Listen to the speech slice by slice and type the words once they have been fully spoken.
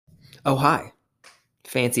Oh, hi.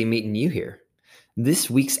 Fancy meeting you here. This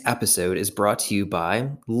week's episode is brought to you by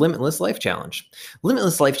Limitless Life Challenge.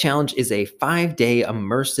 Limitless Life Challenge is a 5-day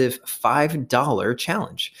immersive $5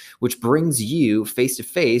 challenge, which brings you face to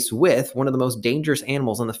face with one of the most dangerous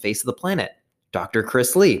animals on the face of the planet, Dr.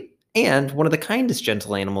 Chris Lee, and one of the kindest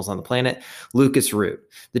gentle animals on the planet, Lucas Root.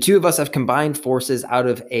 The two of us have combined forces out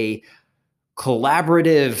of a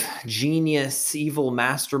collaborative, genius, evil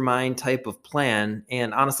mastermind type of plan.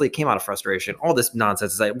 And honestly, it came out of frustration. All this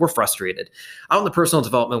nonsense is like we're frustrated. Out in the personal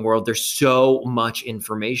development world, there's so much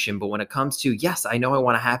information. But when it comes to, yes, I know I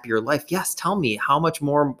want a happier life. Yes, tell me how much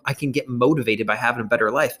more I can get motivated by having a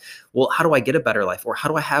better life. Well, how do I get a better life? Or how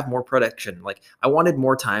do I have more production? Like I wanted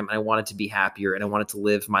more time and I wanted to be happier and I wanted to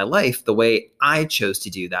live my life the way I chose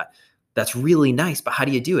to do that. That's really nice, but how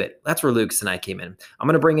do you do it? That's where Lucas and I came in. I'm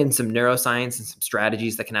going to bring in some neuroscience and some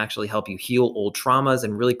strategies that can actually help you heal old traumas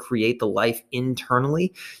and really create the life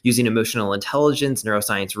internally using emotional intelligence,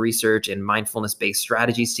 neuroscience research, and mindfulness-based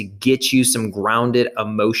strategies to get you some grounded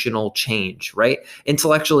emotional change, right?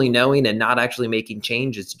 Intellectually knowing and not actually making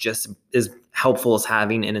change is just as helpful as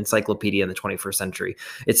having an encyclopedia in the 21st century.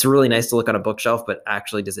 It's really nice to look on a bookshelf, but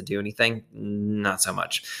actually does it do anything? Not so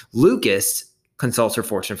much. Lucas consults for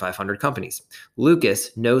Fortune 500 companies.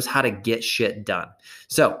 Lucas knows how to get shit done.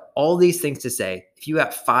 So all these things to say, if you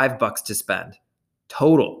have $5 to spend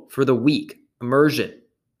total for the week, immersion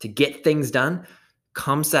to get things done,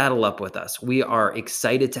 come saddle up with us. We are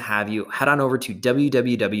excited to have you. Head on over to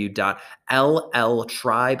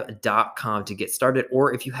www.lltribe.com to get started.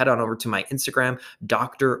 Or if you head on over to my Instagram,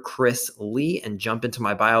 Dr. Chris Lee, and jump into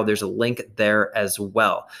my bio, there's a link there as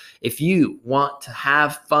well. If you want to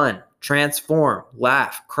have fun, transform,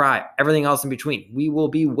 laugh, cry, everything else in between, we will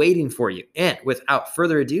be waiting for you. And without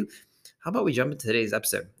further ado, how about we jump into today's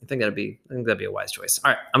episode? I think that'd be a wise choice.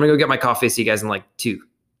 All right, I'm gonna go get my coffee. See you guys in like 2,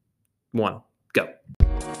 1, go.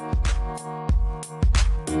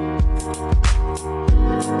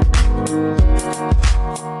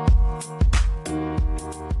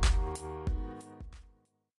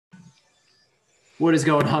 What is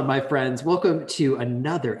going on, my friends? Welcome to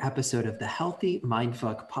another episode of the Healthy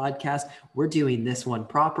Mindfuck podcast. We're doing this one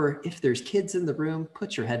proper. If there's kids in the room,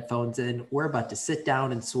 put your headphones in. We're about to sit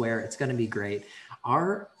down and swear. It's going to be great.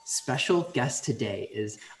 Our special guest today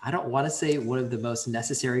is, I don't want to say one of the most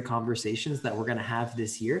necessary conversations that we're going to have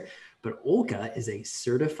this year, but Olga is a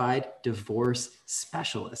certified divorce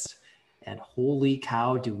specialist. And holy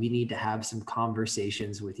cow, do we need to have some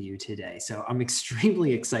conversations with you today. So I'm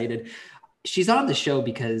extremely excited. She's on the show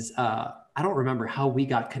because I don't remember how we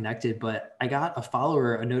got connected, but I got a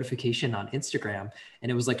notification on Instagram,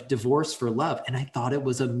 and it was like divorce for love. And I thought it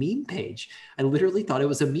was a meme page. I literally thought it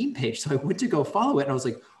was a meme page. So I went to go follow it and I was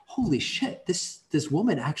like, holy shit, this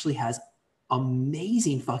woman actually has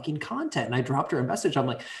amazing fucking content. And I dropped her a message. I'm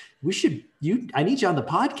like, I need you on the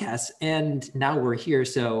podcast. And now we're here.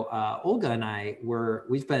 So Olga and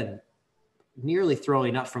we've been nearly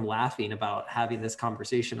throwing up from laughing about having this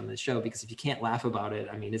conversation on the show, because if you can't laugh about it,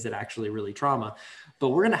 I mean, is it actually really trauma? But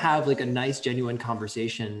we're going to have like a nice, genuine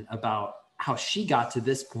conversation about how she got to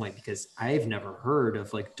this point, because I've never heard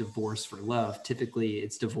of like divorce for love. Typically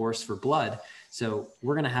it's divorce for blood. So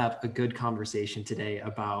we're going to have a good conversation today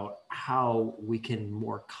about how we can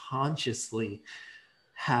more consciously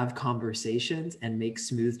have conversations and make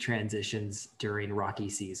smooth transitions during rocky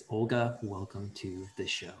seas. Olga, welcome to the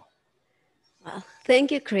show. Well,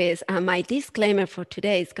 thank you, Chris. My disclaimer for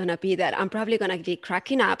today is going to be that I'm probably going to be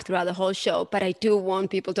cracking up throughout the whole show, but I do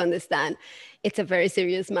want people to understand it's a very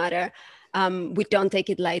serious matter. We don't take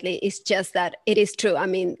it lightly. It's just that it is true. I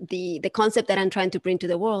mean, the concept that I'm trying to bring to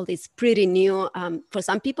the world is pretty new. For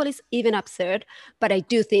some people, it's even absurd, but I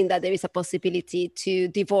do think that there is a possibility to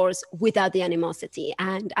divorce without the animosity.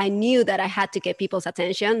 And I knew that I had to get people's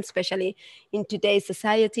attention, especially in today's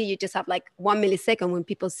society. You just have like 1 millisecond when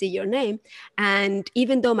people see your name. And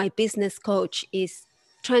even though my business coach is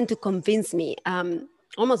trying to convince me,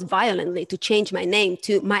 almost violently, to change my name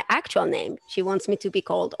to my actual name. She wants me to be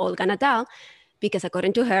called Olga Nadal because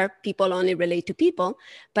according to her, people only relate to people.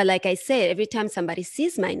 But like I said, every time somebody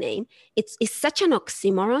sees my name, it's such an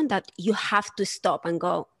oxymoron that you have to stop and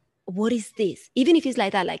go, what is this? Even if it's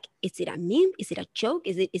like that, like, is it a meme? Is it a joke?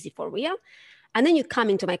 Is it for real? And then you come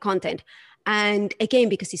into my content. And again,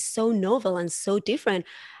 because it's so novel and so different,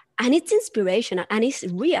 and it's inspirational and it's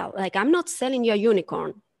real. Like, I'm not selling you a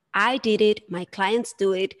unicorn. I did it. My clients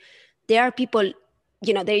do it. There are people,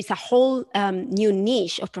 there is a whole new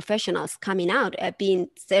niche of professionals coming out, being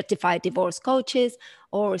certified divorce coaches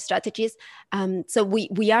or strategists. So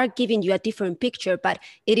we are giving you a different picture, but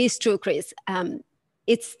it is true, Chris.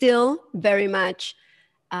 It's still very much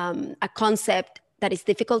a concept that is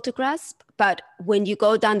difficult to grasp. But when you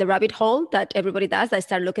go down the rabbit hole that everybody does, I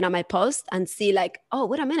start looking at my post and see like, oh,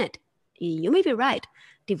 wait a minute, you may be right.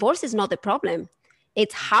 Divorce is not the problem.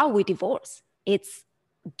 It's how we divorce. It's,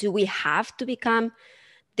 do we have to become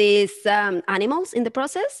these animals in the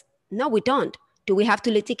process? No, we don't. Do we have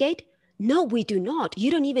to litigate? No, we do not.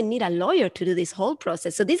 You don't even need a lawyer to do this whole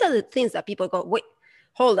process. So these are the things that people go, wait,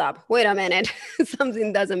 hold up, wait a minute,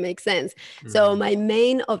 something doesn't make sense. Mm-hmm. So my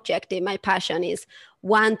main objective, my passion is,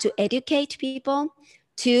 one, to educate people,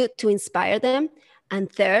 two, to inspire them,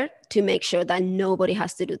 and third, to make sure that nobody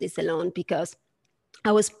has to do this alone, because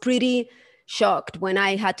I was pretty shocked when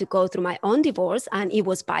I had to go through my own divorce, and it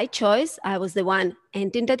was by choice. I was the one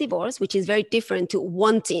ending the divorce, which is very different to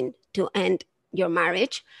wanting to end your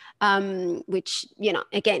marriage, which, you know,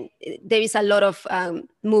 again, there is a lot of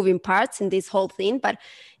moving parts in this whole thing, but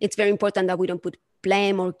it's very important that we don't put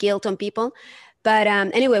blame or guilt on people. But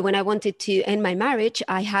anyway, when I wanted to end my marriage,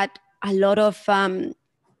 I had a lot of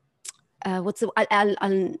there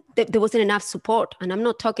wasn't enough support. And I'm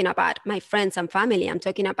not talking about my friends and family. I'm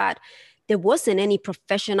talking about there wasn't any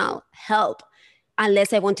professional help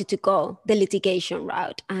unless I wanted to go the litigation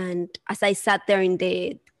route. And as I sat there in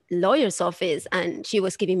the lawyer's office and she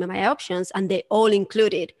was giving me my options, and they all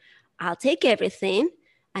included, I'll take everything.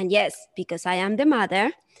 And yes, because I am the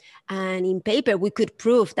mother, and in paper, we could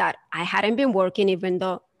prove that I hadn't been working, even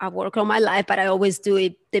though I work all my life, but I always do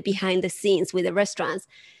it the behind the scenes with the restaurants,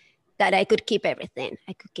 that I could keep everything.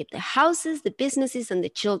 I could keep the houses, the businesses, and the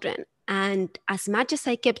children. And as much as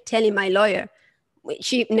I kept telling my lawyer,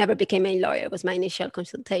 she never became a lawyer, it was my initial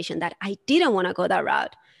consultation, that I didn't want to go that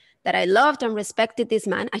route, that I loved and respected this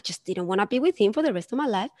man. I just didn't want to be with him for the rest of my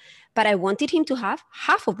life, but I wanted him to have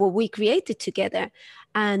half of what we created together.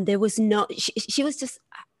 And there was no, she was just,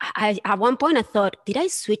 at one point I thought, did I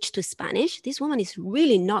switch to Spanish? This woman is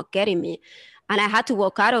really not getting me. And I had to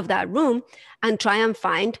walk out of that room and try and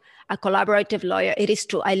find a collaborative lawyer. It is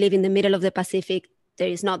true, I live in the middle of the Pacific. There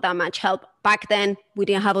is not that much help. Back then, we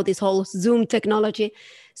didn't have all this whole Zoom technology.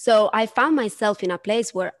 So I found myself in a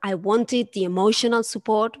place where I wanted the emotional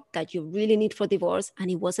support that you really need for divorce, and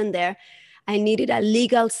it wasn't there. I needed a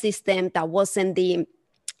legal system that wasn't the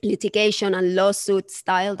litigation and lawsuit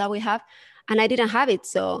style that we have, and I didn't have it.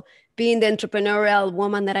 So being the entrepreneurial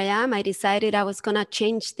woman that I am, I decided I was going to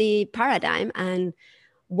change the paradigm, and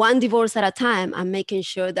one divorce at a time, I'm making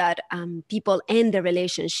sure that people end their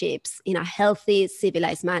relationships in a healthy,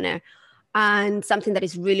 civilized manner. And something that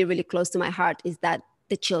is really, really close to my heart is that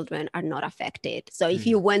the children are not affected. So if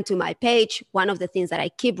you went to my page, one of the things that I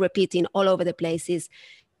keep repeating all over the place is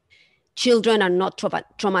children are not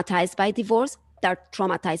traumatized by divorce, they're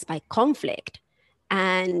traumatized by conflict.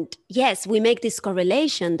 And yes, we make this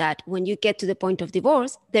correlation that when you get to the point of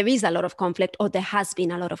divorce, there is a lot of conflict, or there has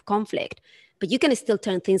been a lot of conflict, but you can still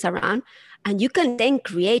turn things around, and you can then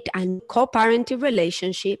create a co-parenting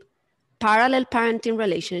relationship, parallel parenting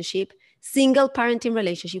relationship, single parenting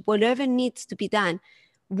relationship, whatever needs to be done,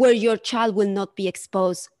 where your child will not be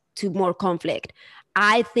exposed to more conflict.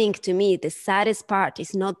 I think, to me, the saddest part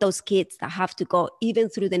is not those kids that have to go even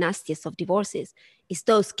through the nastiest of divorces. It's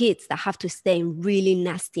those kids that have to stay in really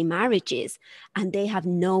nasty marriages and they have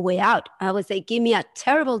no way out. I would say, give me a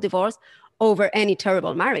terrible divorce over any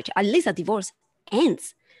terrible marriage. At least a divorce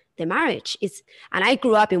ends the marriage. And I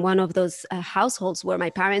grew up in one of those households where my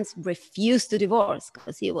parents refused to divorce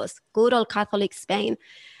because it was good old Catholic Spain,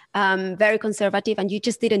 very conservative, and you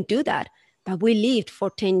just didn't do that. But we lived for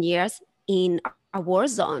 10 years in a war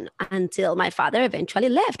zone until my father eventually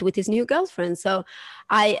left with his new girlfriend. So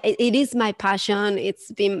it is my passion.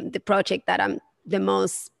 It's been the project that I'm the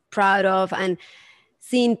most proud of, and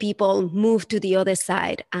seeing people move to the other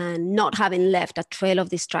side and not having left a trail of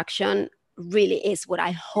destruction really is what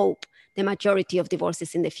I hope the majority of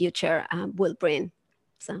divorces in the future will bring.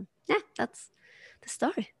 So yeah, that's the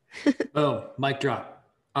story. Oh, mic drop.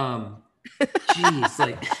 Geez,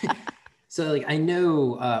 like, so like, I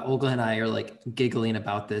know Olga and I are like giggling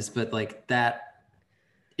about this, but like that,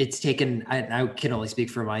 it's taken, I can only speak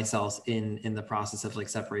for myself in the process of like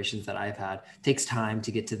separations that I've had. It takes time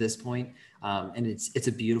to get to this point. And it's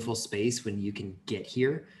a beautiful space when you can get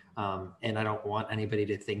here. And I don't want anybody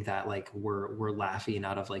to think that like we're laughing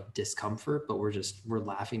out of like discomfort, but we're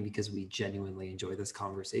laughing because we genuinely enjoy this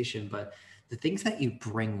conversation. But the things that you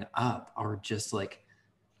bring up are just like,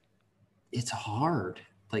 it's hard.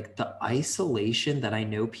 Like the isolation that I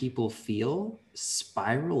know people feel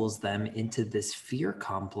spirals them into this fear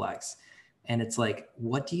complex. And it's like,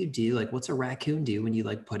 what do you do? Like, what's a raccoon do when you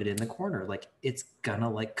like put it in the corner? Like, it's gonna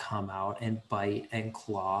like come out and bite and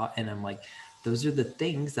claw. And I'm like, those are the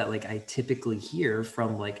things that like I typically hear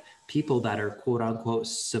from like people that are quote unquote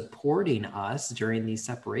supporting us during these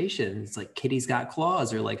separations, like kitty's got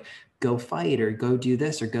claws, or like go fight or go do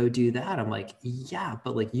this or go do that. I'm like, yeah,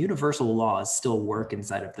 but like universal laws still work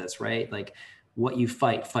inside of this, right? Like what you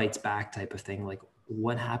fight fights back type of thing. Like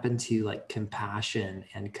what happened to like compassion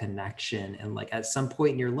and connection? And like at some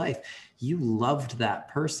point in your life, you loved that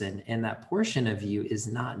person and that portion of you is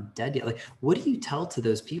not dead yet. Like, what do you tell to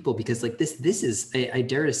those people? Because like this is, I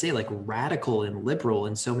dare to say, like radical and liberal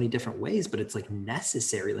in so many different ways, but it's like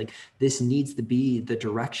necessary. Like this needs to be the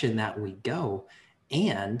direction that we go.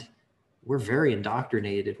 And we're very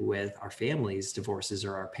indoctrinated with our families' divorces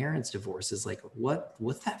or our parents' divorces. Like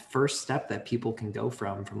what's that first step that people can go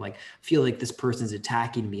from like feel like this person's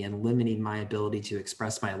attacking me and limiting my ability to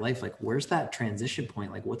express my life? Like where's that transition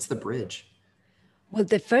point? Like what's the bridge? Well,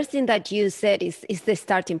 the first thing that you said is the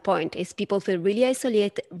starting point, is people feel really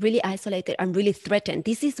isolated and really threatened.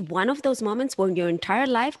 This is one of those moments when your entire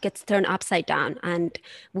life gets turned upside down. And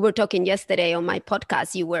we were talking yesterday on my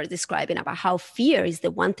podcast, you were describing about how fear is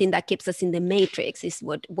the one thing that keeps us in the matrix, is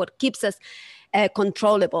what keeps us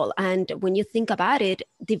controllable. And when you think about it,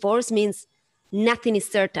 divorce means nothing is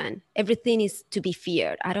certain. Everything is to be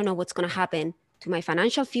feared. I don't know what's going to happen to my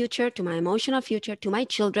financial future, to my emotional future, to my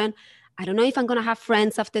children. I don't know if I'm going to have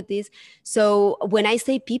friends after this. So when I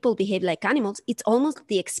say people behave like animals, it's almost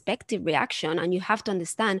the expected reaction. And you have to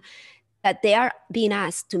understand that they are being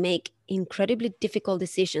asked to make incredibly difficult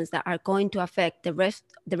decisions that are going to affect the rest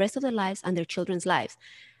of their lives and their children's lives.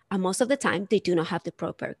 And most of the time, they do not have the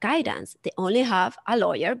proper guidance. They only have a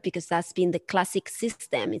lawyer, because that's been the classic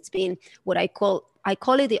system. It's been what I call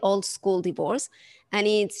it the old school divorce. And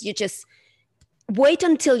it's, you just wait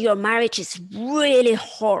until your marriage is really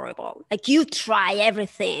horrible. Like you try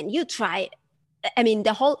everything.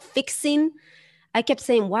 The whole fixing. I kept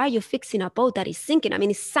saying, why are you fixing a boat that is sinking? I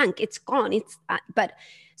mean, it's sunk, it's gone. But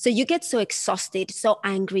so you get so exhausted, so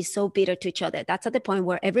angry, so bitter to each other. That's at the point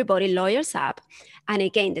where everybody lawyers up. And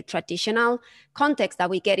again, the traditional context that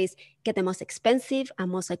we get is get the most expensive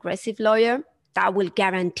and most aggressive lawyer that will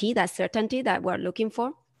guarantee that certainty that we're looking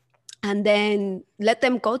for. And then let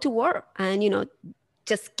them go to war and,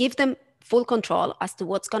 just give them full control as to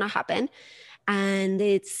what's going to happen. And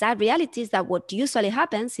the sad reality is that what usually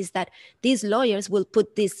happens is that these lawyers will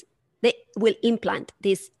they will implant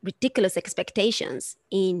these ridiculous expectations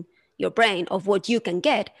in your brain of what you can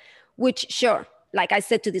get, which sure, like I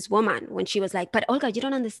said to this woman when she was like, but Olga, you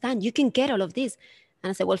don't understand, you can get all of this. And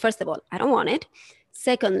I said, well, first of all, I don't want it.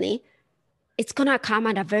 Secondly, it's going to come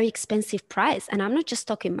at a very expensive price. And I'm not just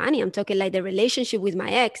talking money. I'm talking like the relationship with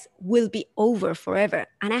my ex will be over forever.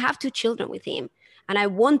 And I have 2 children with him. And I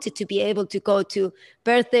wanted to be able to go to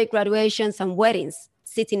birthday, graduations, and weddings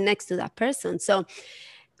sitting next to that person. So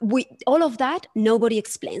all of that, nobody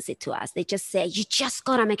explains it to us. They just say, you just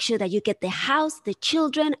got to make sure that you get the house, the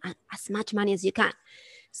children, and as much money as you can.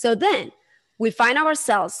 So then we find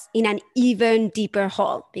ourselves in an even deeper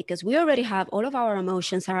hole because we already have all of our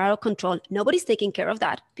emotions are out of control. Nobody's taking care of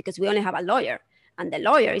that because we only have a lawyer. And the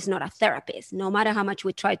lawyer is not a therapist, no matter how much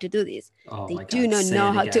we try to do this. Oh they my do God. not Say know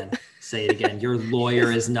it how again. to. Say it again. Your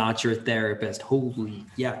lawyer is not your therapist. Holy,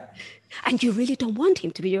 yeah. And you really don't want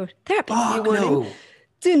him to be your therapist. Oh, you want no. him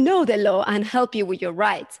to know the law and help you with your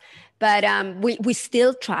rights. But we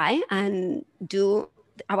still try and do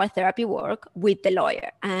our therapy work with the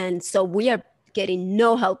lawyer. And so we are getting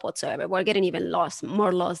no help whatsoever. We're getting even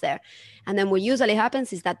more loss there. And then what usually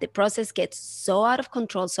happens is that the process gets so out of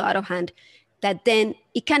control, so out of hand, that then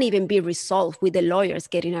it can't even be resolved with the lawyers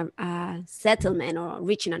getting a settlement or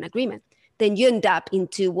reaching an agreement. Then you end up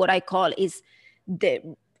into what I call it's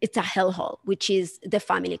a hellhole, which is the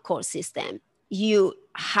family court system. You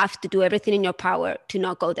have to do everything in your power to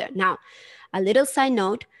not go there. Now, a little side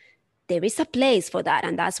note, there is a place for that,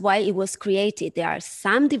 and that's why it was created. There are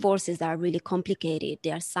some divorces that are really complicated.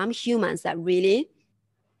 There are some humans that really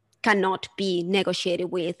cannot be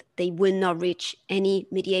negotiated with. They will not reach any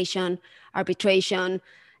mediation, arbitration,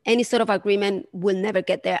 any sort of agreement will never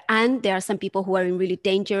get there. And there are some people who are in really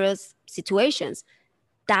dangerous situations.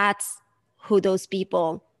 That's who those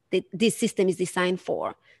people, this system is designed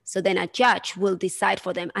for. So then a judge will decide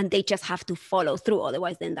for them and they just have to follow through.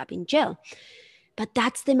 Otherwise they end up in jail. But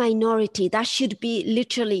that's the minority. That should be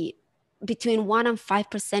literally between 1% and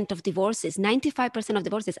 5% of divorces, 95% of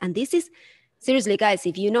divorces. And this is, seriously, guys,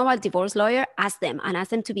 if you know a divorce lawyer, ask them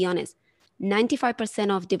to be honest.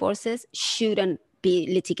 95% of divorces shouldn't be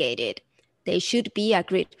litigated. They should be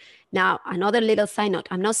agreed. Now, another little side note,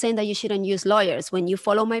 I'm not saying that you shouldn't use lawyers. When you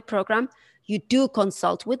follow my program, you do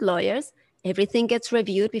consult with lawyers. Everything gets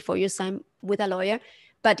reviewed before you sign with a lawyer.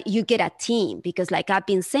 but you get a team because, like I've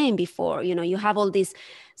been saying before, you have all these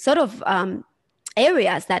sort of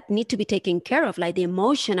areas that need to be taken care of, like the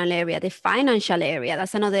emotional area, the financial area.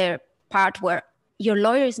 That's another part where your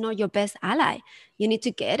lawyer is not your best ally. You need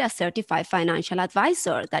to get a certified financial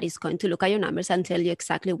advisor that is going to look at your numbers and tell you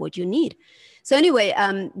exactly what you need. So anyway,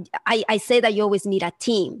 I say that you always need a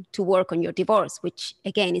team to work on your divorce, which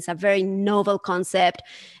again is a very novel concept.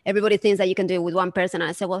 Everybody thinks that you can do it with one person. And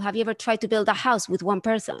I say, well, have you ever tried to build a house with one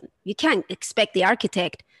person? You can't expect the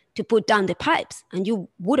architect to put down the pipes, and you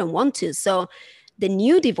wouldn't want to. So the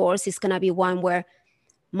new divorce is going to be one where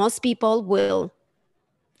most people will,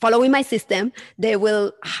 following my system, they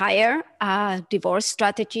will hire a divorce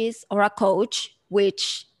strategist or a coach,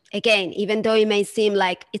 which again, even though it may seem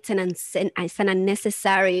like it's an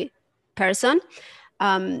unnecessary person,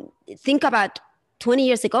 think about 20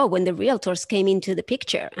 years ago when the realtors came into the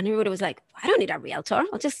picture and everybody was like, I don't need a realtor.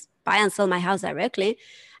 I'll just buy and sell my house directly.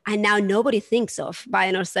 And now nobody thinks of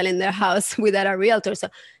buying or selling their house without a realtor. So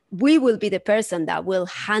we will be the person that will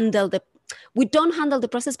we don't handle the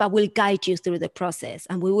process, but we'll guide you through the process.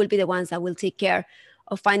 And we will be the ones that will take care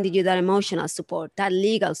of finding you that emotional support, that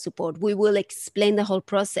legal support. We will explain the whole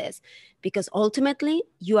process because ultimately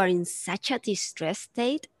you are in such a distressed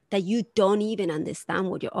state that you don't even understand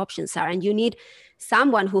what your options are. And you need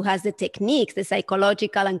someone who has the techniques, the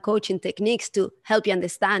psychological and coaching techniques to help you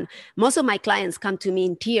understand. Most of my clients come to me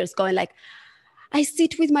in tears going like, I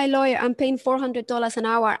sit with my lawyer, I'm paying $400 an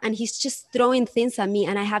hour and he's just throwing things at me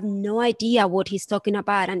and I have no idea what he's talking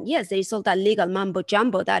about. And yes, there is all that legal mumbo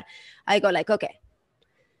jumbo that I go like, okay,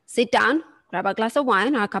 sit down, grab a glass of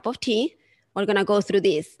wine or a cup of tea. We're going to go through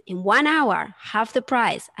this. In 1 hour, half the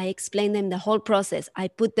price. I explain them the whole process. I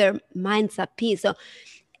put their minds at peace. So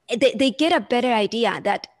they get a better idea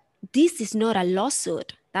that this is not a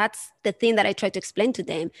lawsuit. That's the thing that I try to explain to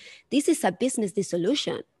them. This is a business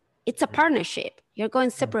dissolution. It's a partnership. You're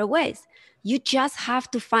going separate ways. You just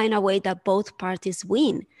have to find a way that both parties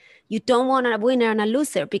win. You don't want a winner and a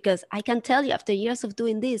loser because I can tell you after years of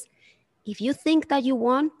doing this, if you think that you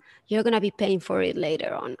won, you're going to be paying for it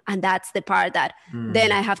later on. And that's the part that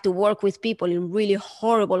then I have to work with people in really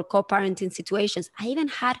horrible co-parenting situations. I even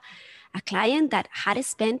had a client that had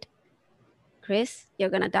spent, Chris, you're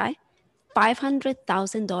going to die,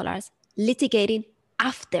 $500,000 litigating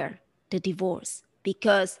after the divorce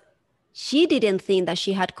because she didn't think that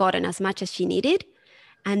she had gotten as much as she needed.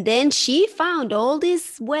 And then she found all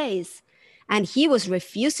these ways and he was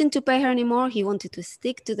refusing to pay her anymore. He wanted to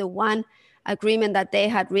stick to the one agreement that they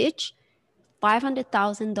had reached.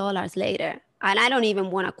 $500,000 later. And I don't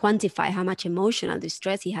even want to quantify how much emotional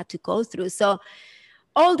distress he had to go through. So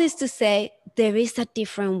all this to say, there is a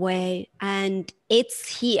different way and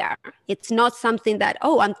it's here. It's not something that,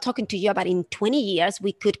 oh, I'm talking to you about in 20 years,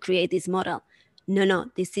 we could create this model. No,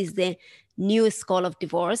 this is the new school of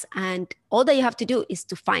divorce. And all that you have to do is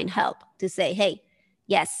to find help to say, hey,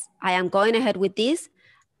 yes, I am going ahead with this.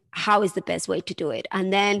 How is the best way to do it?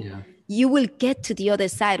 And then you will get to the other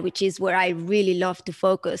side, which is where I really love to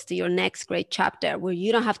focus to your next great chapter, where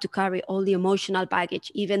you don't have to carry all the emotional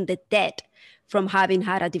baggage, even the debt from having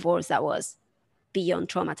had a divorce that was beyond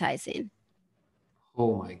traumatizing.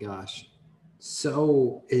 Oh my gosh.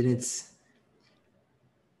 So, and it's,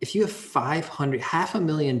 if you have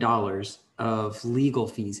 $500,000 of legal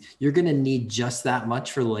fees, you're going to need just that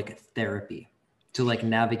much for like therapy to like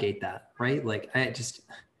navigate that, right? Like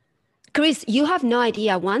Chris, you have no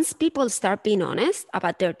idea. Once people start being honest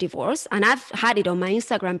about their divorce, and I've had it on my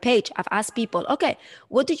Instagram page, I've asked people, okay,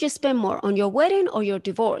 what did you spend more on your wedding or your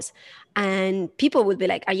divorce? And people will be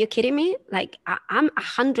like, are you kidding me? Like I'm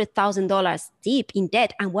 $100,000 deep in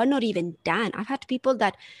debt and we're not even done. I've had people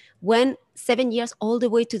that went 7 years all the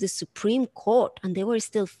way to the Supreme Court and they were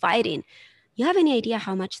still fighting. You have any idea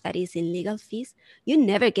how much that is in legal fees? You're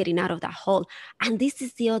never getting out of that hole. And this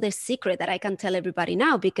is the other secret that I can tell everybody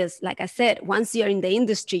now, because like I said, once you're in the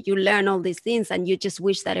industry, you learn all these things and you just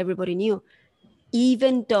wish that everybody knew.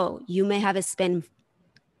 Even though you may have spent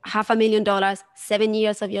 $500,000, 7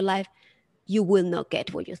 years of your life, you will not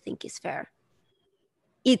get what you think is fair.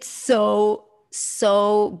 It's so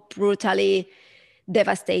brutally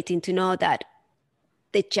devastating to know that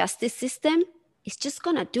the justice system is just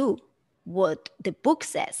going to do what the book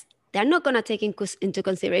says. They're not going to take into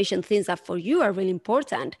consideration things that for you are really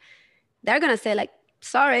important. They're going to say like,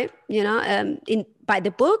 sorry, by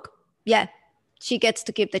the book, yeah, she gets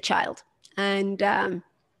to keep the child. And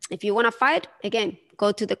if you want to fight, again,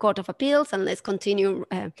 go to the Court of Appeals and let's continue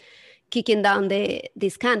kicking down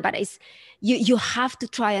this can. But you have to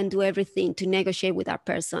try and do everything to negotiate with that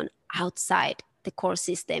person outside the court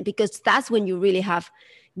system, because that's when you really have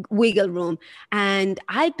wiggle room. And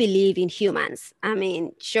I believe in humans. I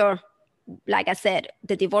mean, sure, like I said,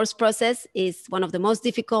 the divorce process is one of the most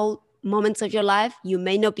difficult moments of your life. You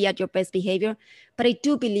may not be at your best behavior, but I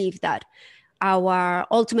do believe that our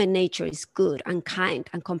ultimate nature is good and kind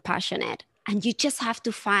and compassionate. And you just have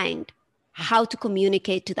to find how to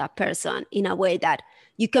communicate to that person in a way that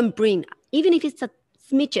you can bring, even if it's a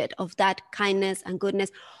smidget of that kindness and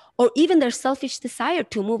goodness, or even their selfish desire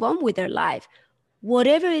to move on with their life.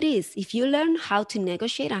 Whatever it is, if you learn how to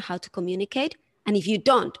negotiate and how to communicate, and if you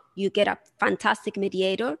don't, you get a fantastic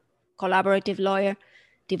mediator, collaborative lawyer,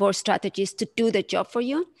 divorce strategist to do the job for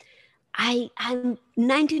you. I'm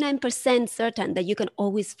 99% certain that you can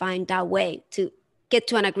always find that way to get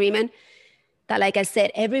to an agreement that, like I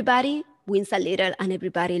said, everybody wins a little and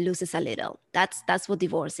everybody loses a little. That's what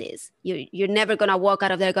divorce is. You're never going to walk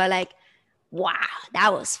out of there go like, wow,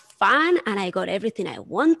 that was fun and I got everything I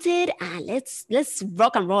wanted and let's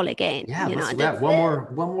rock and roll again. Yeah,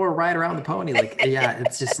 one more ride around the pony. Like, yeah,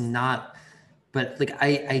 it's just not. But like,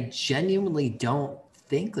 I genuinely don't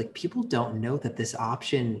think, like, people don't know that this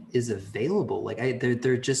option is available. Like,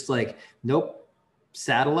 they're just like, nope,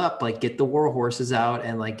 saddle up, like, get the war horses out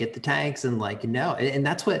and like get the tanks and like, no. And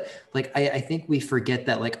that's what, like, I think we forget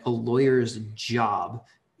that like a lawyer's job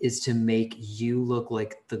is to make you look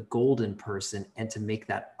like the golden person and to make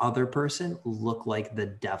that other person look like the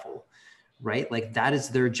devil, right? Like, that is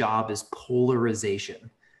their job, is polarization,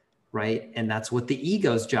 right? And that's what the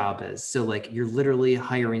ego's job is. So like, you're literally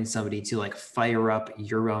hiring somebody to like fire up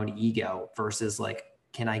your own ego versus like,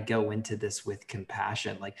 can I go into this with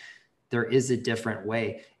compassion? Like, there is a different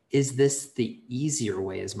way. Is this the easier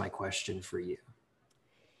way, is my question for you?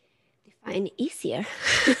 Define easier.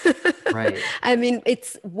 Right. I mean,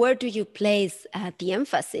 it's where do you place the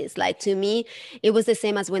emphasis? Like, to me, it was the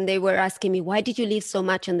same as when they were asking me, why did you leave so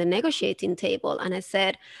much on the negotiating table? And I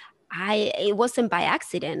said, it wasn't by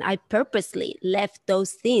accident. I purposely left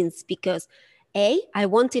those things because I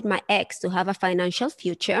wanted my ex to have a financial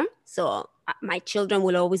future. So my children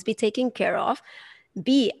will always be taken care of.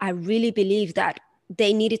 B, I really believe that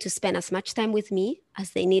they needed to spend as much time with me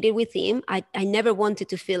as they needed with him. I never wanted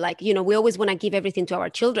to feel like, we always want to give everything to our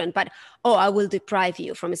children, but, I will deprive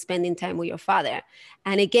you from spending time with your father.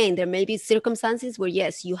 And again, there may be circumstances where,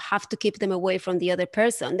 yes, you have to keep them away from the other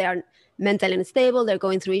person. They are mentally unstable, they're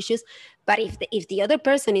going through issues. But if the other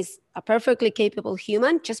person is a perfectly capable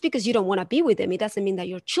human, just because you don't want to be with them, it doesn't mean that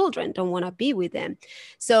your children don't want to be with them.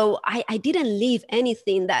 So I didn't leave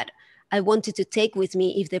anything that I wanted to take with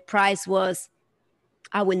me if the price was,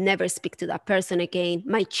 I will never speak to that person again.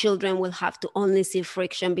 My children will have to only see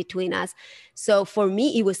friction between us. So for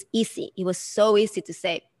me, it was easy. It was so easy to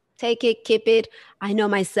say, take it, keep it. I know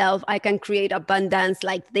myself. I can create abundance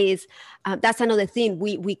like this. That's another thing.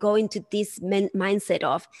 We go into this mindset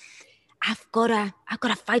of, I've gotta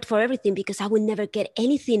fight for everything because I will never get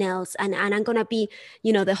anything else. And I'm gonna be,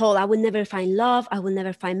 the whole, I will never find love. I will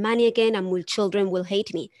never find money again. And my children will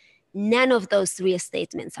hate me. None of those three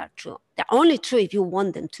statements are true. They're only true if you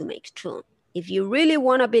want them to make true. If you really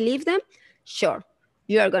want to believe them, sure,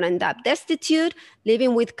 you are going to end up destitute,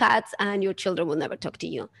 living with cats, and your children will never talk to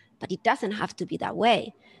you. But it doesn't have to be that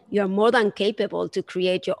way. You are more than capable to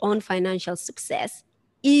create your own financial success,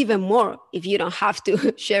 even more if you don't have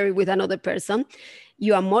to share it with another person.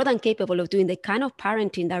 You are more than capable of doing the kind of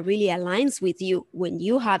parenting that really aligns with you when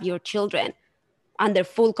you have your children under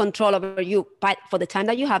full control over you for the time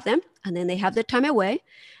that you have them, and then they have their time away.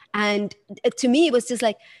 And to me, it was just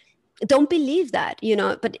like, don't believe that,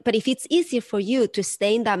 but if it's easier for you to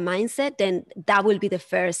stay in that mindset, then that will be the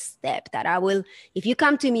first step if you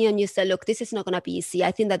come to me and you say, look, this is not going to be easy.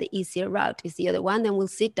 I think that the easier route is the other one. Then we'll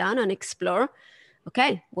sit down and explore,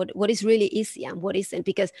 okay, what is really easy and what isn't.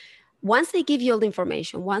 Because once they give you all the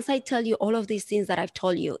information, once I tell you all of these things that I've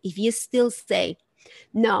told you, if you still say,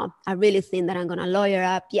 no, I really think that I'm going to lawyer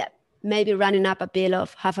up, yeah, maybe running up a bill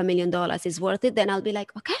of $500,000 is worth it, then I'll be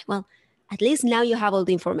like, okay, well, at least now you have all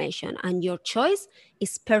the information and your choice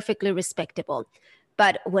is perfectly respectable.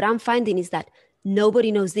 But what I'm finding is that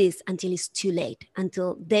nobody knows this until it's too late,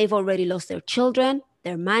 until they've already lost their children,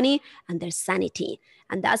 their money, and their sanity.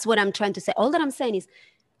 And that's what I'm trying to say. All that I'm saying is,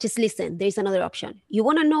 just listen, there's another option. You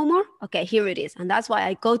want to know more? Okay, here it is. And that's why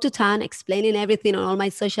I go to town explaining everything on all my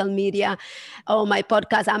social media, on my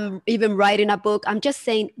podcast. I'm even writing a book. I'm just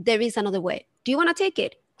saying there is another way. Do you want to take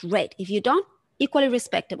it? Great. If you don't, equally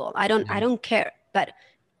respectable. I don't care. But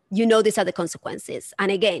these are the consequences.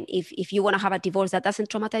 And again, if you want to have a divorce that doesn't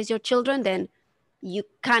traumatize your children, then you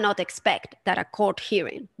cannot expect that a court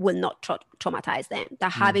hearing will not traumatize them.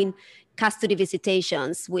 That having custody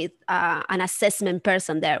visitations with an assessment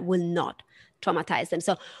person there will not. traumatize them.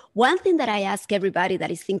 So one thing that I ask everybody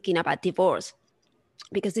that is thinking about divorce,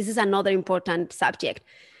 because this is another important subject,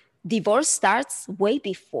 divorce starts way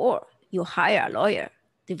before you hire a lawyer.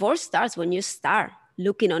 Divorce starts when you start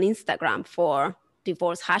looking on Instagram for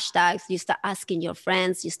divorce hashtags. You start asking your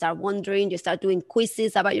friends, you start wondering, you start doing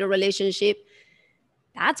quizzes about your relationship.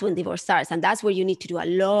 That's when divorce starts. And that's where you need to do a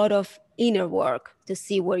lot of inner work to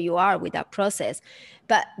see where you are with that process.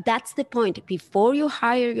 But that's the point. Before you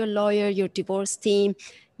hire your lawyer, your divorce team,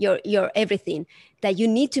 your everything, that you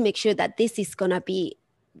need to make sure that this is going to be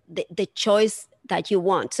the choice that you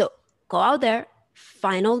want. So go out there,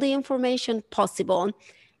 find all the information possible,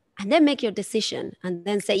 and then make your decision. And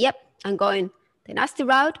then say, yep, I'm going the nasty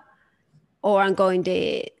route, or I'm going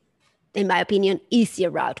the, in my opinion, easier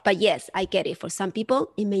route. But yes, I get it. For some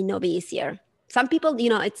people, it may not be easier. Some people,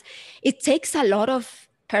 it takes a lot of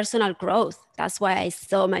personal growth. That's why I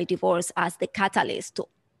saw my divorce as the catalyst to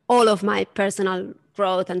all of my personal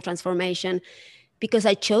growth and transformation, because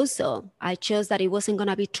I chose so. I chose that it wasn't going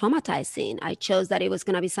to be traumatizing. I chose that it was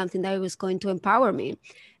going to be something that was going to empower me.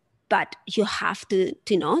 But you have to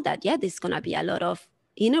know that, yeah, there's going to be a lot of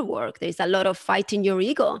inner work. There's a lot of fighting your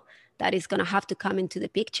ego that is going to have to come into the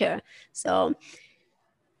picture. So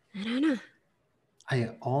I don't know.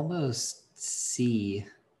 I almost see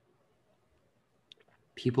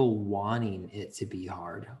people wanting it to be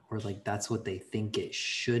hard, or like that's what they think it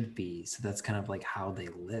should be. So that's kind of like how they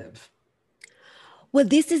live. Well,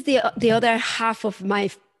 this is the other half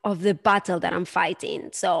of the battle that I'm fighting.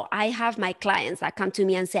 So I have my clients that come to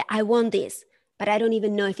me and say, I want this, but I don't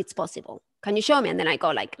even know if it's possible. Can you show me? And then I go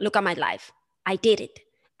like, look at my life. I did it.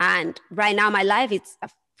 And right now my life, it's a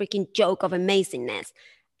freaking joke of amazingness.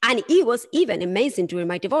 And it was even amazing during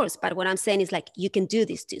my divorce. But what I'm saying is like, you can do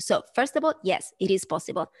this too. So first of all, yes, it is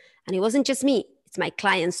possible. And it wasn't just me, it's my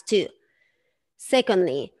clients too.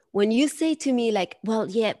 Secondly, when you say to me like, well,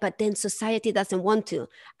 yeah, but then society doesn't want to,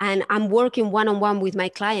 and I'm working one-on-one with my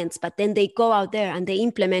clients, but then they go out there and they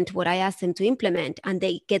implement what I ask them to implement, and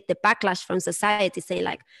they get the backlash from society saying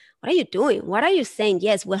like, what are you doing? What are you saying?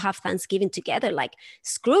 Yes, we'll have Thanksgiving together. Like,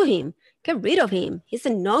 screw him, get rid of him. He's a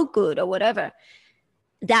no good or whatever.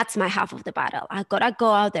 That's my half of the battle. I gotta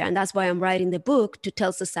go out there. And that's why I'm writing the book, to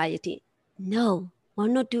tell society, no, we're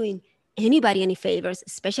not doing anybody any favors,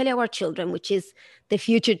 especially our children, which is the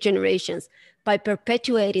future generations, by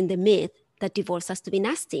perpetuating the myth that divorce has to be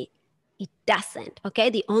nasty. It doesn't,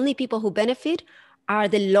 okay? The only people who benefit are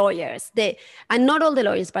the lawyers, and not all the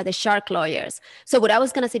lawyers, but the shark lawyers. So what I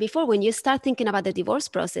was gonna say before, when you start thinking about the divorce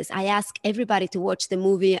process, I ask everybody to watch the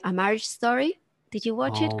movie A Marriage Story. Did you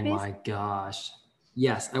watch it, Chris? Oh my gosh.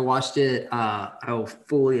 Yes, I watched it. I will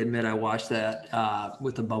fully admit I watched that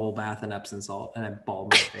with a bubble bath and Epsom salt, and I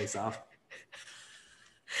bawled my face off.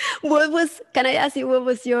 Can I ask you, what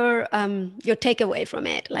was your takeaway from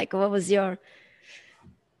it? Like, what do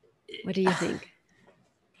you think?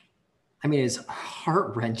 I mean, it's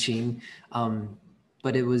heart-wrenching,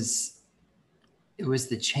 but it was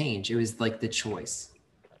the change. It was like the choice.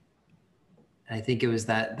 And I think it was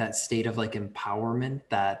that state of like empowerment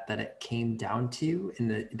that it came down to.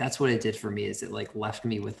 And that's what it did for me, is it like left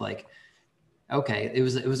me with like, okay, it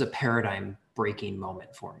was a paradigm breaking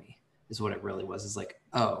moment for me, is what it really was. It's like,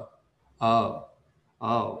 oh,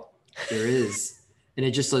 there is. And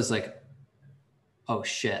it just was like, oh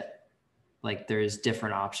shit. Like there's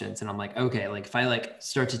different options. And I'm like, okay, like if I like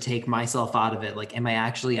start to take myself out of it, like, am I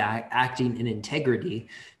actually acting in integrity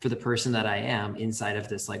for the person that I am inside of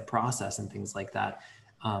this like process and things like that?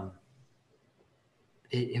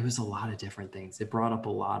 It was a lot of different things. It brought up a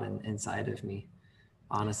lot inside of me,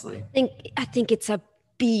 honestly. I think it's a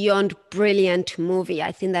beyond brilliant movie.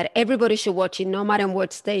 I think that everybody should watch it, no matter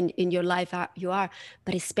what stage in your life you are,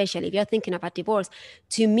 but especially if you're thinking about divorce.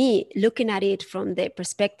 To me, looking at it from the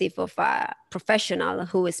perspective of a professional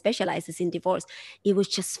who specializes in divorce, it was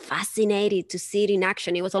just fascinating to see it in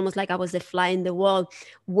action. It was almost like I was the fly in the wall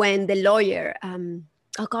when the lawyer,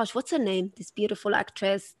 oh gosh, what's her name? This beautiful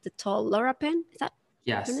actress, the tall Laura Penn, is that?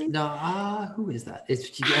 Yes. No. Who is that?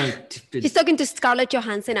 He's talking to Scarlett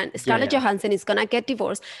Johansson, and Scarlett Johansson is gonna get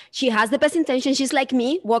divorced. She has the best intention. She's like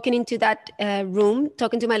me, walking into that room,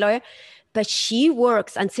 talking to my lawyer, but she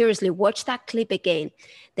works. And seriously, watch that clip again.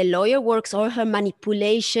 The lawyer works all her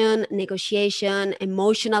manipulation, negotiation,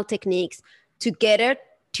 emotional techniques to get her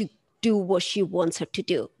to do what she wants her to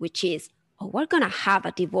do, which is, oh, we're gonna have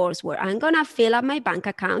a divorce where I'm gonna fill up my bank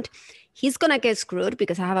account. He's going to get screwed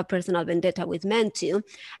because I have a personal vendetta with men too.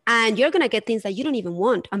 And you're going to get things that you don't even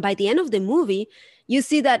want. And by the end of the movie, you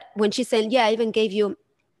see that when she's saying, yeah, I even gave you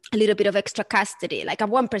a little bit of extra custody, like a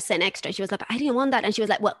 1% extra. She was like, I didn't want that. And she was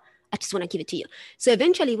like, well, I just want to give it to you. So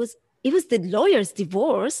eventually it was it was the lawyer's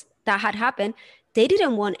divorce that had happened. They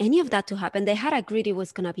didn't want any of that to happen. They had agreed it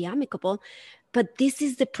was going to be amicable. But this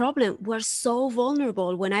is the problem. We're so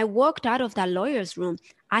vulnerable. When I walked out of that lawyer's room,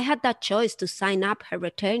 I had that choice to sign up her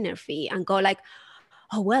retainer fee and go like,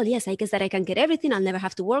 oh, well, yes, I guess that I can get everything. I'll never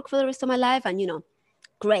have to work for the rest of my life. And,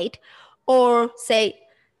 great. Or say,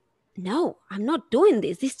 no, I'm not doing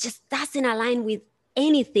this. This just doesn't align with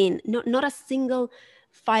anything. Not a single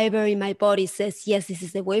fiber in my body says, yes, this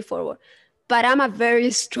is the way forward. But I'm a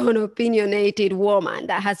very strong, opinionated woman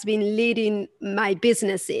that has been leading my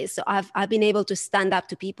businesses. So I've been able to stand up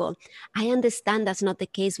to people. I understand that's not the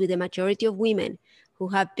case with the majority of women who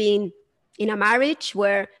have been in a marriage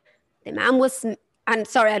where the man was, and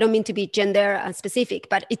sorry, I don't mean to be gender specific,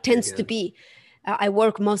 but it tends to be. I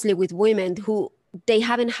work mostly with women who they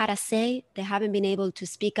haven't had a say. They haven't been able to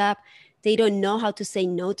speak up. They don't know how to say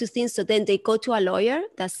no to things. So then they go to a lawyer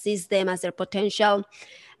that sees them as their potential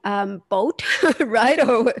boat, right?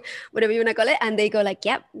 Or whatever you want to call it. And they go like,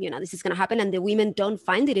 yeah, this is going to happen. And the women don't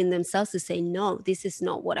find it in themselves to say, no, this is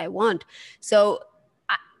not what I want. So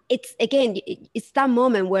it's that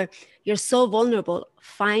moment where you're so vulnerable.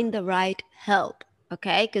 Find the right help,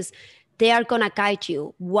 okay? Because they are going to guide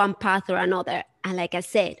you one path or another. And like I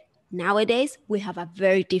said, nowadays we have a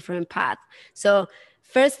very different path. So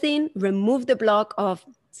first thing, remove the block of,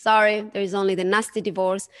 sorry, there is only the nasty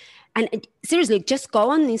divorce. And seriously, just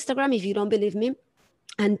go on Instagram if you don't believe me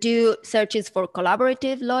and do searches for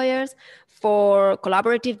collaborative lawyers, for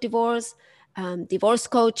collaborative divorce, divorce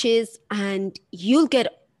coaches, and you'll get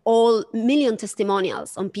all million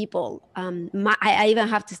testimonials on people. I even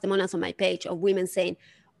have testimonials on my page of women saying,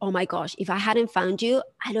 oh my gosh, if I hadn't found you,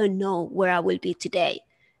 I don't know where I will be today.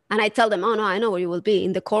 And I tell them, oh no, I know where you will be,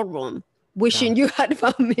 in the courtroom, wishing you had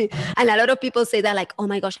found me. And a lot of people say that like, oh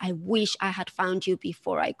my gosh, I wish I had found you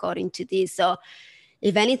before I got into this. So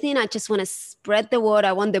if anything, I just want to spread the word.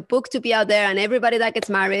 I want the book to be out there, and everybody that gets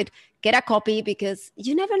married, get a copy, because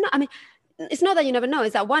you never know. I mean, it's not that you never know.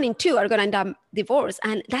 It's that 1 in 2 are going to end up divorced.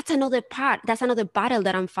 And that's another part. That's another battle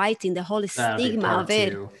that I'm fighting, the whole stigma of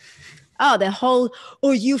it. Too. Oh, the whole,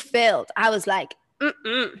 oh, you failed. I was like,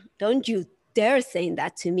 don't you dare saying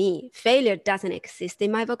that to me. Failure doesn't exist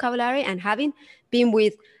in my vocabulary. And having been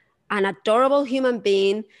with an adorable human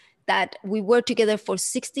being that we were together for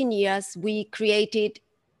 16 years, we created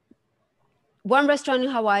 1 restaurant in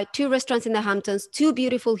Hawaii, 2 restaurants in the Hamptons, 2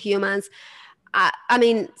 beautiful humans. I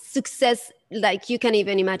mean, success like you can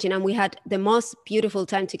even imagine. And we had the most beautiful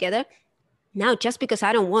time together. Now, just because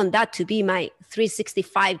I don't want that to be my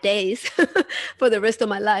 365 days for the rest of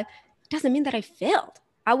my life, doesn't mean that I failed.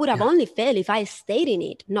 I would have only failed if I stayed in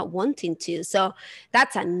it, not wanting to. So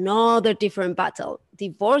that's another different battle.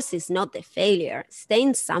 Divorce is not the failure.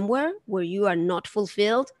 Staying somewhere where you are not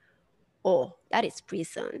fulfilled, oh, that is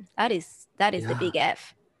prison. That is the big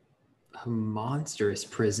F. A monstrous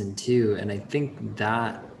prison too. And I think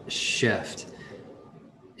that shift,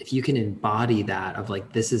 if you can embody that of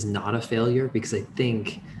like, this is not a failure, because I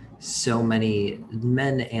think so many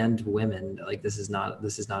men and women, like this is not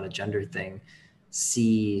a gender thing,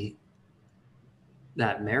 see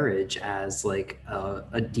that marriage as like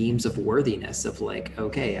a deems of worthiness of like,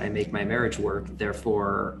 okay, I make my marriage work,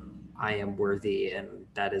 therefore I am worthy and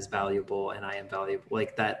that is valuable and I am valuable.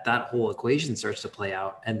 Like that whole equation starts to play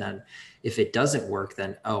out. And then if it doesn't work,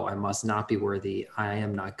 then, oh, I must not be worthy. I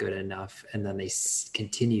am not good enough. And then they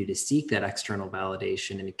continue to seek that external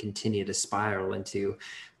validation and continue to spiral into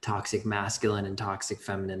toxic masculine and toxic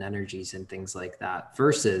feminine energies and things like that,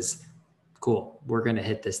 versus, cool, we're going to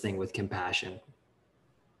hit this thing with compassion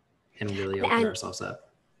and really open ourselves up.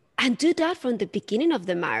 And do that from the beginning of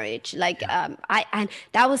the marriage. Like, and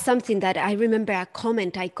that was something that I remember a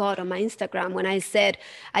comment I got on my Instagram when I said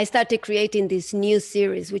I started creating this new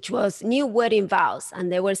series, which was new wedding vows.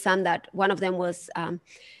 And there were some that one of them was,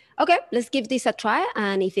 okay, let's give this a try.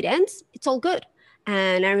 And if it ends, it's all good.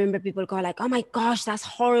 And I remember people go like, oh my gosh, that's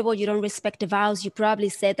horrible. You don't respect the vows. You probably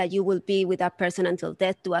said that you will be with that person until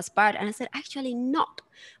death do us part. And I said, actually not.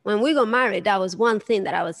 When we got married, that was one thing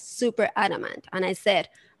that I was super adamant. And I said,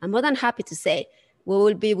 I'm more than happy to say we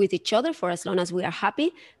will be with each other for as long as we are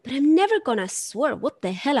happy, but I'm never going to swear what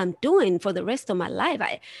the hell I'm doing for the rest of my life.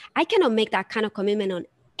 I cannot make that kind of commitment on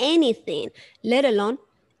anything, let alone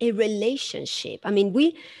a relationship. I mean,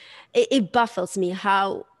 it baffles me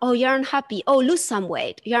how, oh, you're unhappy. Oh, lose some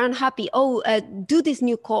weight. You're unhappy. Oh, do this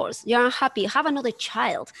new course. You're unhappy. Have another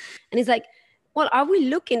child. And it's like, well, are we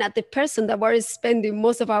looking at the person that we're spending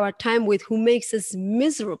most of our time with who makes us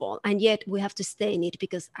miserable? And yet we have to stay in it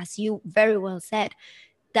because, as you very well said,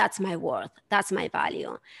 that's my worth. That's my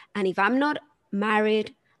value. And if I'm not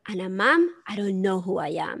married and a mom, I don't know who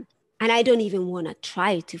I am. And I don't even want to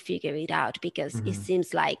try to figure it out because it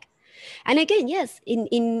seems like, and again, yes,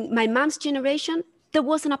 in my mom's generation, there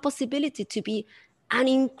wasn't a possibility to be an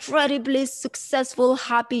incredibly successful,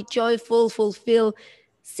 happy, joyful, fulfilled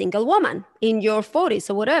single woman in your 40s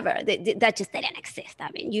or whatever. That just didn't exist. I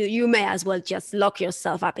mean, you may as well just lock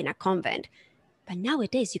yourself up in a convent. But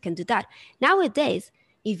nowadays, you can do that. Nowadays,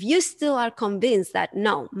 if you still are convinced that,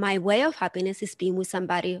 no, my way of happiness is being with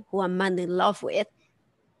somebody who I'm madly in love with,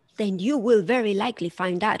 then you will very likely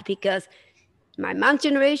find that, because my mom's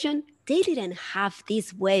generation, they didn't have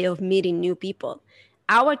this way of meeting new people.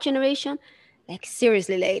 Our generation, like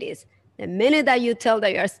seriously, ladies, the minute that you tell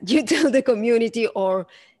that you tell the community or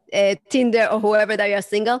Tinder or whoever that you're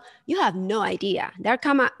single, you have no idea. They're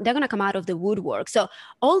gonna come out of the woodwork. So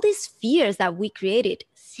all these fears that we created,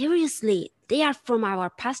 seriously, they are from our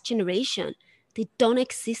past generation. They don't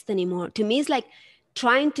exist anymore. To me, it's like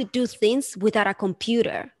trying to do things without a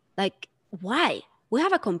computer. Like, why? We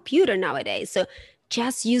have a computer nowadays, so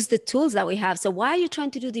just use the tools that we have. So why are you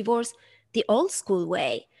trying to do divorce the old school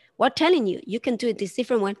way? We're telling you, you can do it this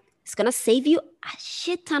different way. It's going to save you a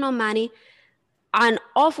shit ton of money, an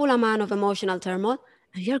awful amount of emotional turmoil,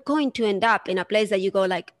 and you're going to end up in a place that you go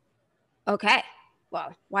like, okay,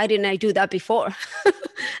 well, why didn't I do that before?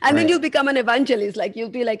 And then you'll become an evangelist. Like, you'll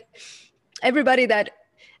be like, everybody that,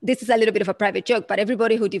 this is a little bit of a private joke, but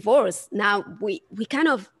everybody who divorced, now we kind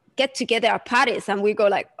of get together at parties and we go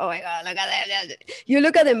like, oh my God, look at that. You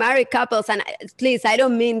look at the married couples, and please, I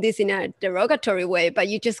don't mean this in a derogatory way, but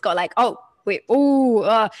you just go like, oh, wait,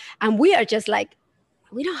 and we are just like,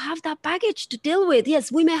 we don't have that baggage to deal with.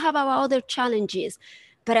 Yes, we may have our other challenges,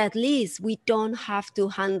 but at least we don't have to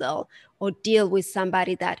handle or deal with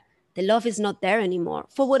somebody that the love is not there anymore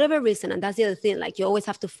for whatever reason. And that's the other thing. Like, you always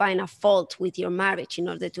have to find a fault with your marriage in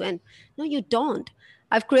order to end. No, you don't.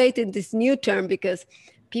 I've created this new term because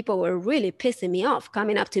people were really pissing me off,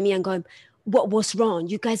 coming up to me and going, what was wrong?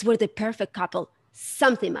 You guys were the perfect couple.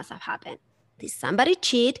 Something must have happened. Did somebody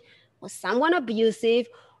cheat? Was someone abusive?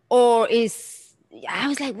 Or I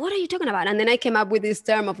was like, what are you talking about? And then I came up with this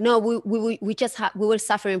term of, no, we were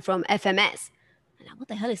suffering from FMS. And like, what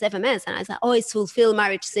the hell is FMS? And I said, oh, it's fulfilled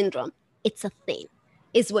marriage syndrome. It's a thing.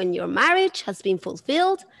 It's when your marriage has been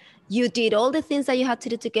fulfilled. You did all the things that you had to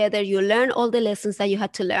do together. You learned all the lessons that you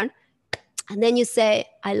had to learn. And then you say,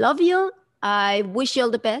 I love you. I wish you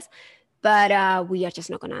all the best. But we are just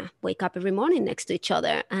not going to wake up every morning next to each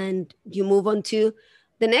other. And you move on to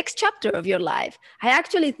the next chapter of your life. I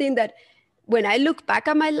actually think that when I look back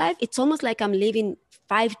at my life, it's almost like I'm living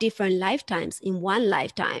 5 different lifetimes in one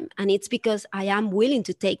lifetime. And it's because I am willing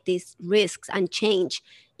to take these risks and change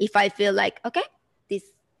if I feel like, okay, this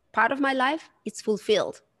part of my life, it's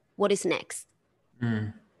fulfilled. What is next?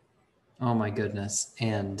 Oh my goodness.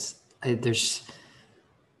 And there's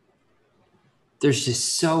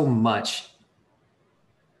just so much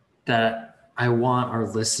that I want our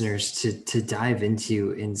listeners to dive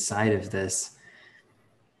into inside of this.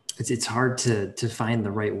 It's hard to find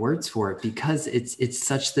the right words for it, because it's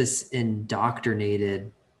such this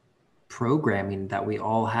indoctrinated programming that we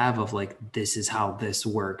all have of like, this is how this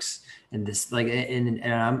works, and this, like, and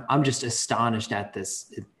I'm just astonished at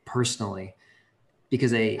this personally,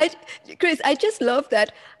 because Chris, I just love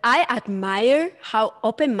that. I admire how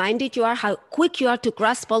open-minded you are, how quick you are to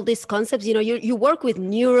grasp all these concepts. You know, you work with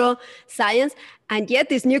neuroscience, and yet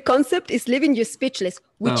this new concept is leaving you speechless,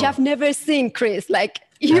 which I've never seen, Chris. Like,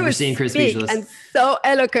 you speak Chris speechless, and so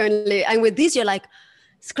eloquently, and with this, you're like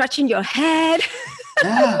scratching your head.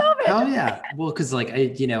 Yeah, I love it. Hell yeah. Well, because like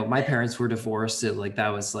my parents were divorced, so like that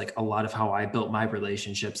was like a lot of how I built my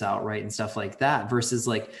relationships out, right, and stuff like that. Versus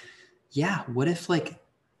like, yeah, what if like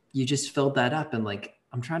you just filled that up? And like,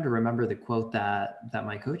 I'm trying to remember the quote that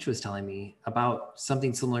my coach was telling me about,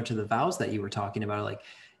 something similar to the vows that you were talking about. Like,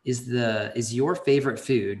 is your favorite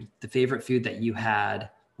food the favorite food that you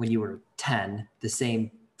had when you were 10 the same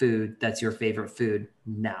food that's your favorite food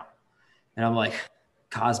now? And I'm like,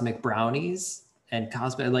 cosmic brownies. And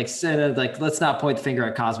let's not point the finger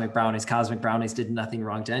at cosmic brownies. Cosmic brownies did nothing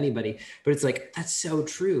wrong to anybody, but it's like, that's so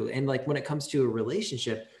true. And like, when it comes to a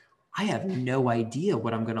relationship, I have no idea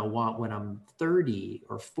what I'm going to want when I'm 30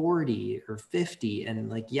 or 40 or 50. And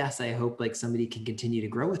like, yes, I hope like somebody can continue to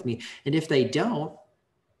grow with me. And if they don't,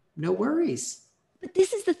 no worries. But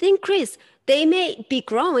this is the thing, Chris, they may be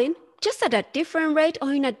growing just at a different rate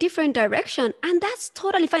or in a different direction. And that's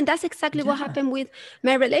totally fine. That's exactly what happened with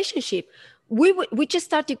my relationship. We just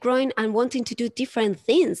started growing and wanting to do different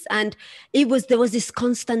things. And there was this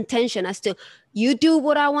constant tension as to, you do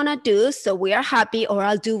what I want to do, so we are happy, or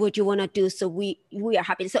I'll do what you want to do, so we are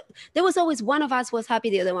happy. So there was always one of us was happy,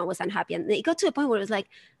 the other one was unhappy. And it got to a point where it was like,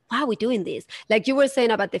 why are we doing this? Like you were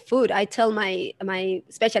saying about the food, I tell my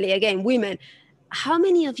especially again women, how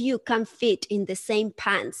many of you can fit in the same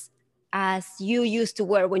pants as you used to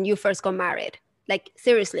wear when you first got married? Like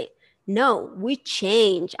seriously, no, we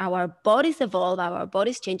change. Our bodies evolve, our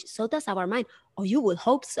bodies change. So does our mind, or you would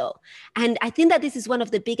hope so. And I think that this is one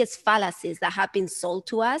of the biggest fallacies that have been sold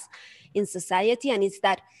to us in society. And it's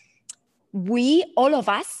that all of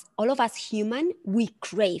us human, we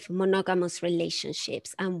crave monogamous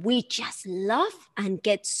relationships, and we just love and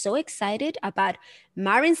get so excited about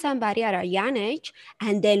marrying somebody at a young age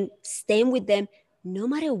and then staying with them no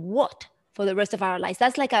matter what for the rest of our lives.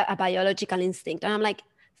 That's like a biological instinct. And I'm like,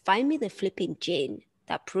 find me the flipping gene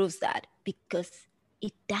that proves that, because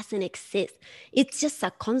it doesn't exist. It's just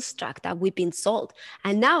a construct that we've been sold.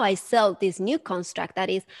 And now I sell this new construct that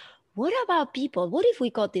is, what about people? What if we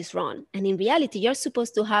got this wrong? And in reality, you're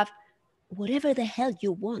supposed to have whatever the hell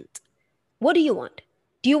you want. What do you want?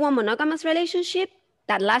 Do you want a monogamous relationship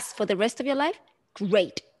that lasts for the rest of your life?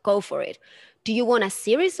 Great, go for it. Do you want a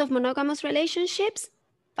series of monogamous relationships?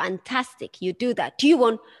 Fantastic, you do that. Do you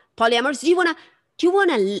want polyamorous? Do you want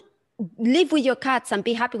to live with your cats and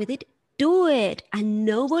be happy with it? Do it. And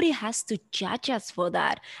nobody has to judge us for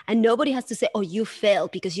that. And nobody has to say, oh, you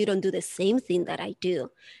failed because you don't do the same thing that I do.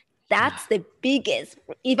 That's the biggest.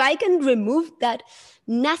 If I can remove that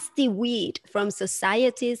nasty weed from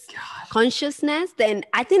society's consciousness, then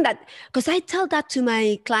I think that, because I tell that to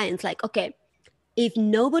my clients, like, okay, if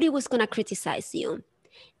nobody was going to criticize you,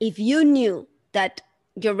 if you knew that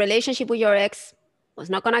your relationship with your ex was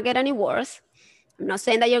not going to get any worse, I'm not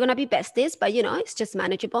saying that you're going to be besties, but it's just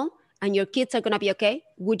manageable, and your kids are going to be okay,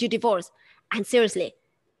 would you divorce? And seriously,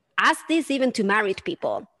 ask this even to married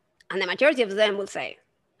people, and the majority of them will say,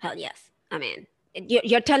 hell yes. I mean,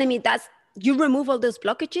 you're telling me that's, you remove all those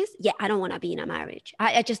blockages? Yeah, I don't want to be in a marriage.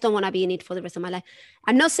 I just don't want to be in it for the rest of my life.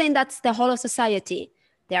 I'm not saying that's the whole of society.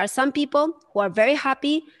 There are some people who are very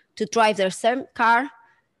happy to drive their same car,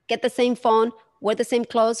 get the same phone, wear the same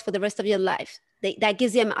clothes for the rest of your life. That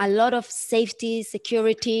gives them a lot of safety,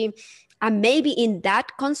 security. And maybe in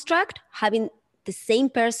that construct, having the same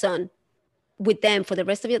person with them for the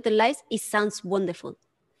rest of their lives, it sounds wonderful,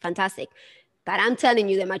 fantastic. But I'm telling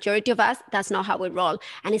you, the majority of us, that's not how we roll.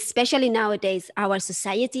 And especially nowadays, our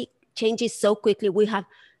society changes so quickly. We have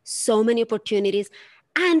so many opportunities.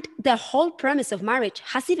 And the whole premise of marriage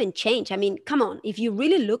has even changed. I mean, come on, if you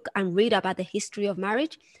really look and read about the history of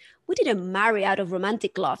marriage, we didn't marry out of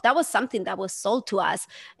romantic love. That was something that was sold to us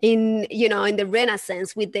in the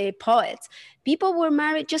Renaissance with the poets. People were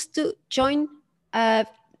married just to join land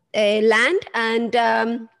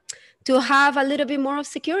and to have a little bit more of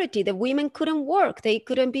security. The women couldn't work. They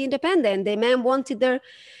couldn't be independent. The men wanted their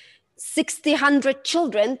 100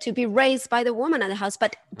 children to be raised by the woman at the house.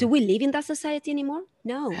 But do we live in that society anymore?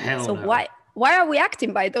 No. Hell so no. Why are we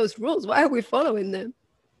acting by those rules? Why are we following them?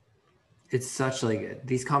 It's such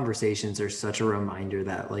these conversations are such a reminder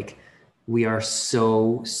that we are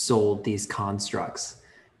so sold these constructs,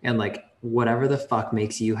 and whatever the fuck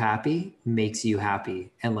makes you happy.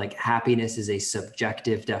 And happiness is a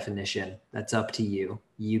subjective definition. That's up to you.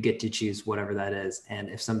 You get to choose whatever that is. And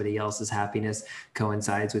if somebody else's happiness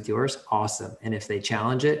coincides with yours, awesome. And if they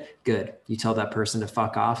challenge it, good. You tell that person to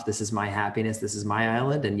fuck off. This is my happiness. This is my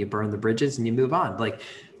island. And you burn the bridges and you move on.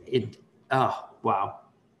 Oh, wow.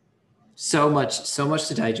 So much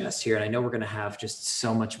to digest here. And I know we're going to have just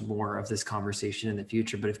so much more of this conversation in the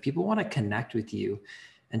future, but if people want to connect with you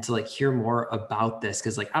and to hear more about this,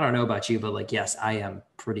 because I don't know about you, but yes, I am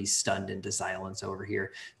pretty stunned into silence over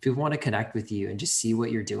here. If people want to connect with you and just see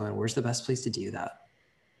what you're doing, where's the best place to do that?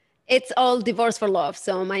 It's all Divorce for Love.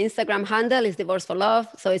 So my Instagram handle is Divorce for Love.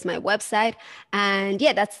 So it's my website. And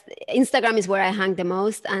yeah, Instagram is where I hang the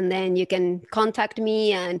most. And then you can contact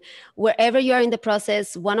me, and wherever you are in the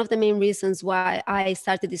process. One of the main reasons why I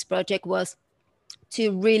started this project was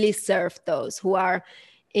to really serve those who are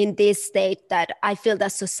in this state that I feel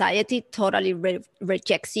that society totally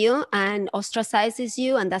rejects you and ostracizes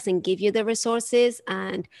you and doesn't give you the resources.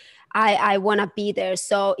 And I want to be there.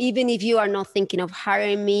 So even if you are not thinking of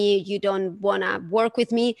hiring me, you don't want to work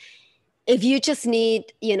with me, if you just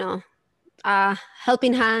need, a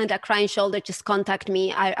helping hand, a crying shoulder, just contact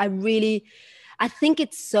me. I think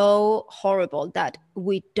it's so horrible that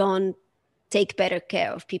we don't take better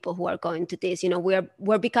care of people who are going to this.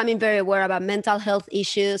 We're becoming very aware about mental health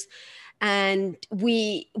issues, and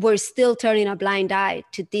we're still turning a blind eye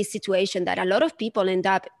to this situation that a lot of people end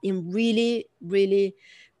up in really, really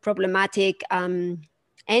problematic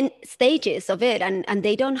end stages of it, and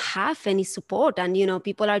they don't have any support, and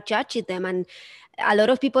people are judging them, and a lot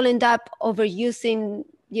of people end up overusing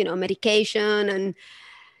medication, and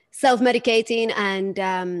self-medicating, and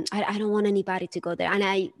I don't want anybody to go there. And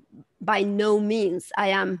I, by no means, I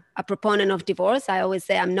am a proponent of divorce. I always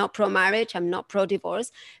say I'm not pro-marriage, I'm not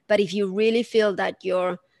pro-divorce. But if you really feel that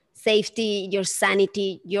your safety, your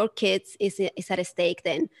sanity, your kids is at stake,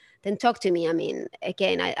 then talk to me. I mean,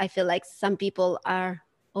 again, I feel like some people are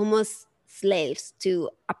almost slaves to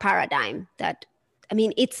a paradigm that, I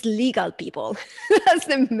mean, it's legal, people. That's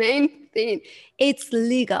the main thing. It's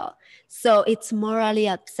legal. So it's morally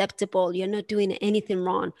acceptable. You're not doing anything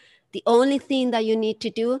wrong. The only thing that you need to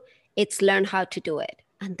do is learn how to do it.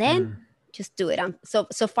 And then just do it. So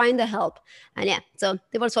find the help. And yeah, so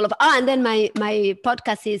divorce all of. Oh, and then my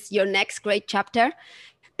podcast is Your Next Great Chapter.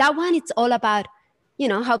 That one, it's all about,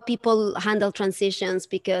 how people handle transitions,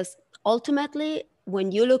 because ultimately,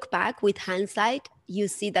 when you look back with hindsight, you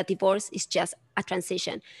see that divorce is just a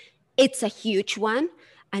transition. It's a huge one,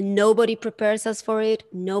 and nobody prepares us for it.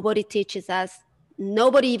 Nobody teaches us.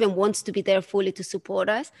 Nobody even wants to be there fully to support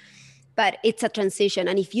us. But it's a transition.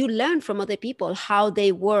 And if you learn from other people how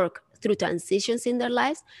they work through transitions in their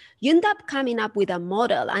lives, you end up coming up with a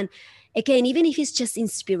model. And again, even if it's just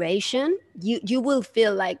inspiration, you will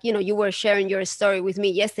feel like, you were sharing your story with me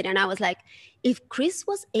yesterday. And I was like, if Chris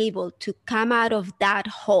was able to come out of that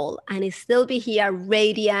hole and still be here,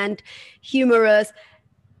 radiant, humorous,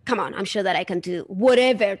 come on, I'm sure that I can do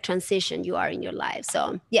whatever transition you are in your life.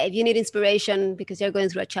 So yeah, if you need inspiration because you're going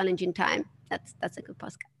through a challenging time, that's a good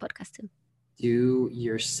podcast too. Do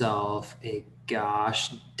yourself a gosh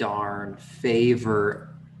darn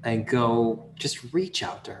favor and go just reach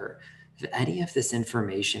out to her. If any of this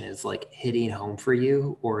information is like hitting home for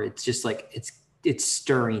you, or it's just like it's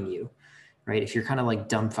stirring you, right? If you're kind of like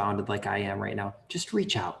dumbfounded like I am right now, just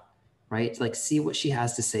reach out, right? Like see what she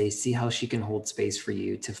has to say, see how she can hold space for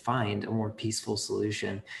you to find a more peaceful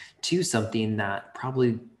solution to something that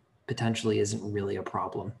probably potentially isn't really a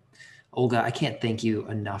problem. Olga, I can't thank you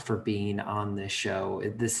enough for being on this show.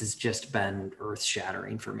 This has just been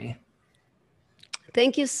earth-shattering for me.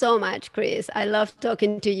 Thank you so much, Chris. I love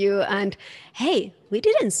talking to you. And hey, we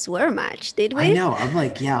didn't swear much, did I we? know. I'm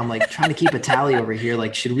like trying to keep a tally over here.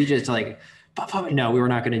 Like, should we just like, no, we were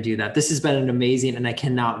not going to do that. This has been an amazing, and I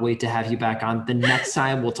cannot wait to have you back on. The next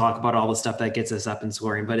time we'll talk about all the stuff that gets us up and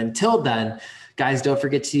swearing. But until then, guys, don't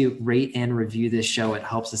forget to rate and review this show. It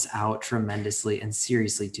helps us out tremendously. And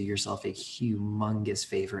seriously, do yourself a humongous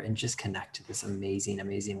favor and just connect to this amazing,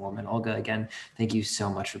 amazing woman. Olga, again, thank you so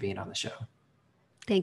much for being on the show.